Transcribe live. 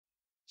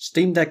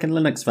Steam Deck and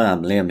Linux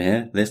fam, Liam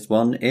here. This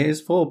one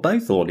is for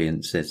both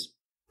audiences.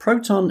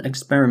 Proton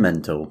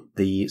Experimental,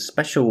 the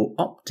special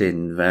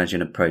opt-in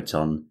version of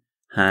Proton,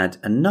 had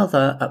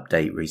another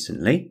update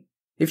recently.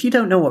 If you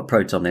don't know what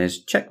Proton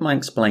is, check my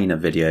explainer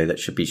video that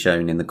should be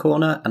shown in the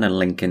corner and a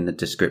link in the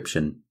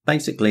description.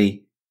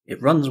 Basically,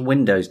 it runs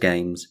Windows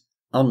games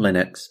on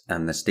Linux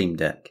and the Steam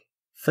Deck.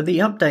 For the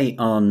update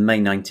on May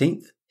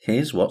 19th,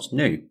 here's what's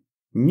new.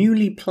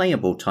 Newly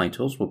playable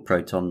titles with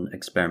Proton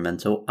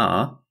Experimental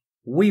are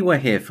We Were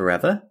Here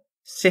Forever,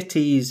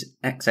 Cities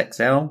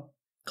XXL,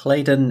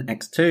 Claydon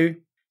X2,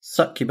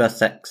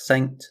 Succubus X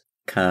Saint,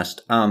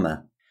 Cursed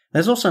Armor.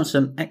 There's also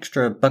some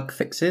extra bug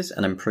fixes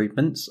and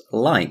improvements,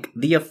 like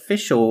the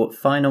official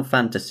Final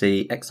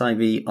Fantasy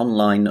XIV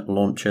Online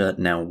launcher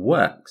now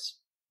works.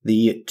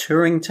 The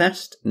Turing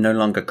test no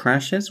longer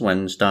crashes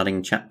when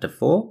starting Chapter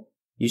 4.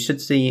 You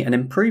should see an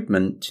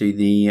improvement to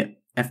the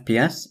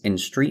FPS in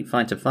Street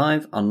Fighter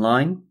V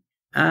Online,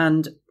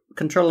 and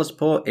controller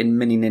support in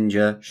Mini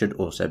Ninja should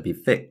also be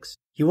fixed.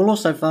 You will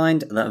also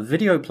find that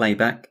video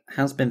playback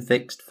has been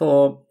fixed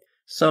for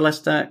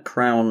Solasta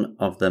Crown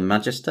of the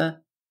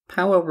Magister,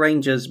 Power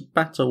Rangers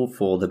Battle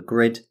for the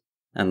Grid,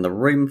 and the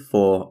Room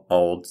for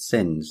Old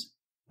Sins.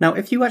 Now,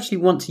 if you actually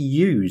want to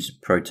use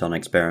Proton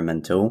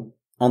Experimental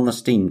on the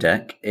Steam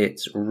Deck,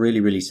 it's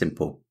really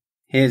simple.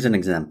 Here's an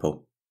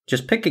example.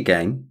 Just pick a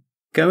game,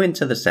 go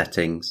into the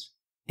settings,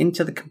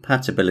 into the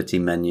compatibility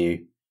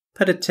menu,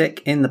 put a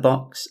tick in the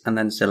box, and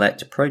then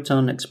select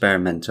Proton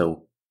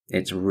Experimental.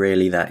 It's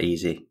really that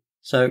easy.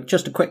 So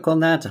just a quick one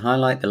there to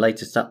highlight the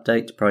latest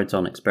update to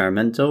Proton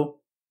Experimental.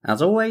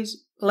 As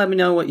always, let me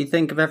know what you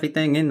think of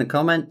everything in the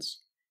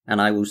comments,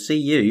 and I will see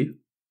you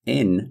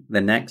in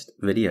the next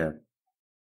video.